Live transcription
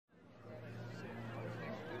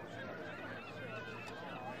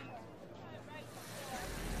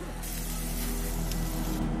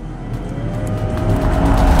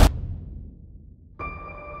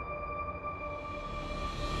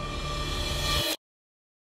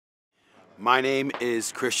My name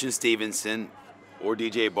is Christian Stevenson, or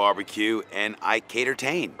DJ BBQ, and I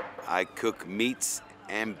catertain. I cook meats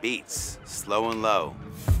and beats, slow and low,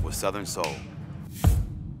 with Southern soul.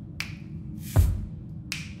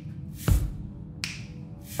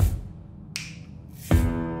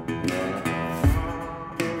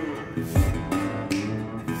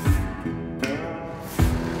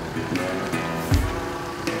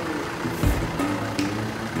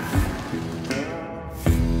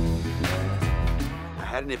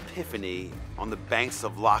 I had an epiphany on the banks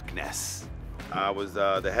of Loch Ness. I was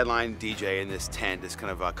the headline DJ in this tent, this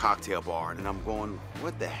kind of a cocktail bar, and I'm going,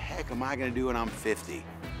 what the heck am I gonna do when I'm 50?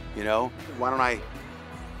 You know, why don't I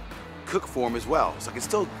cook for them as well? So I can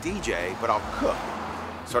still DJ, but I'll cook.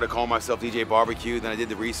 Started calling myself DJ BBQ, then I did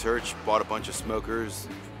the research, bought a bunch of smokers,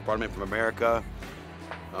 brought them in from America,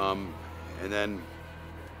 and then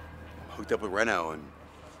hooked up with Renault, and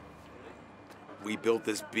we built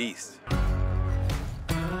this beast.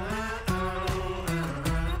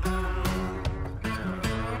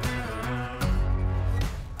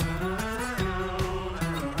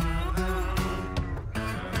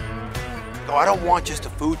 Oh, I don't want just a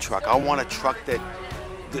food truck. I want a truck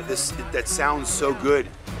that sounds so good.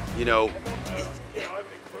 You know,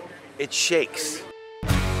 it shakes.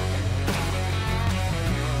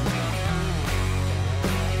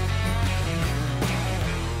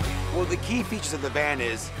 Well, the key features of the van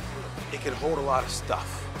is it can hold a lot of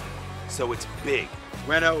stuff. So it's big.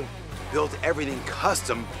 Renault built everything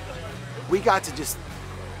custom. We got to just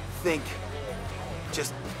think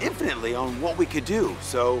just infinitely on what we could do.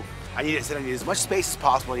 So I need as much space as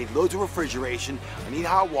possible. I need loads of refrigeration. I need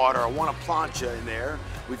hot water. I want a plancha in there.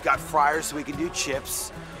 We've got fryers so we can do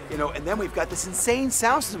chips. You know, and then we've got this insane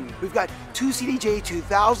sound system. We've got two CDJ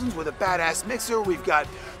 2000s with a badass mixer. We've got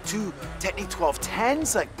two Technic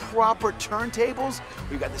 1210s, like proper turntables.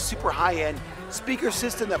 We've got the super high-end speaker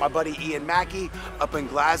system that my buddy Ian Mackey up in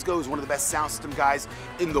Glasgow is one of the best sound system guys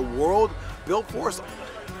in the world, built for us.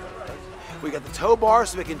 We got the tow bar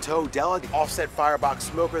so we can tow Della, the offset firebox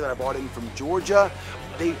smoker that I brought in from Georgia.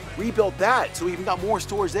 They rebuilt that, so we even got more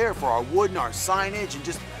storage there for our wood and our signage, and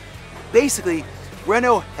just basically,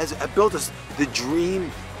 Renault has built us the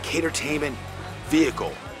dream catertainment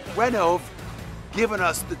vehicle. Renault have given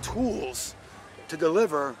us the tools to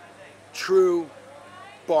deliver true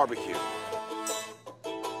barbecue.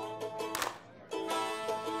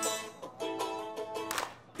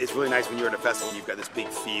 It's really nice when you're at a festival and you've got this big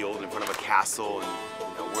field in front of a castle, and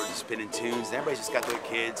you know, we're just spinning tunes, and everybody's just got their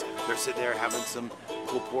kids. They're sitting there having some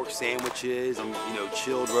pulled pork sandwiches, you know,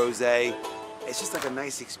 chilled rosé. It's just like a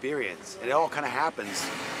nice experience, and it all kind of happens.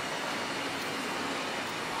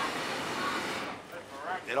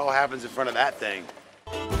 It all happens in front of that thing.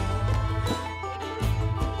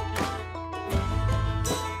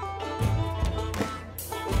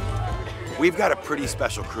 We've got a pretty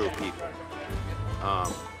special crew of people.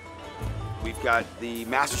 We've got the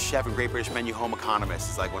Master Chef and Great British Menu Home Economist,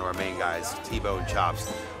 is like one of our main guys, T-Bone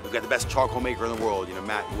Chops. We've got the best charcoal maker in the world, you know,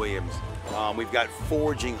 Matt Williams. We've got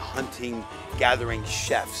foraging, hunting, gathering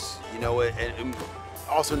chefs, you know, and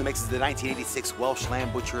also in the mix is the 1986 Welsh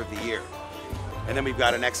Lamb Butcher of the Year. And then we've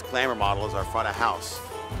got an ex-Glamour model as our front of house.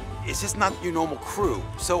 It's just not your normal crew.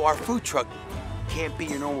 So our food truck can't be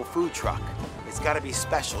your normal food truck. It's gotta be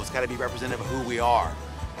special. It's gotta be representative of who we are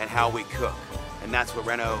and how we cook. And that's what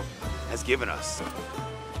Renault has given us.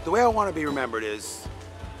 The way I want to be remembered is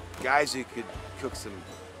guys who could cook some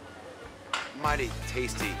mighty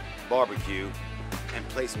tasty barbecue and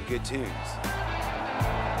play some good tunes.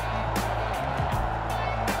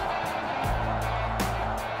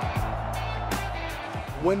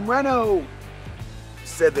 When Renault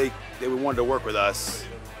said they wanted to work with us,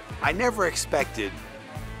 I never expected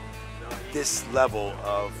this level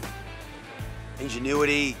of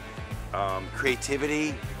ingenuity,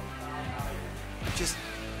 creativity, just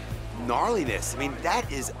gnarliness. I mean,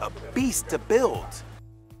 that is a beast to build.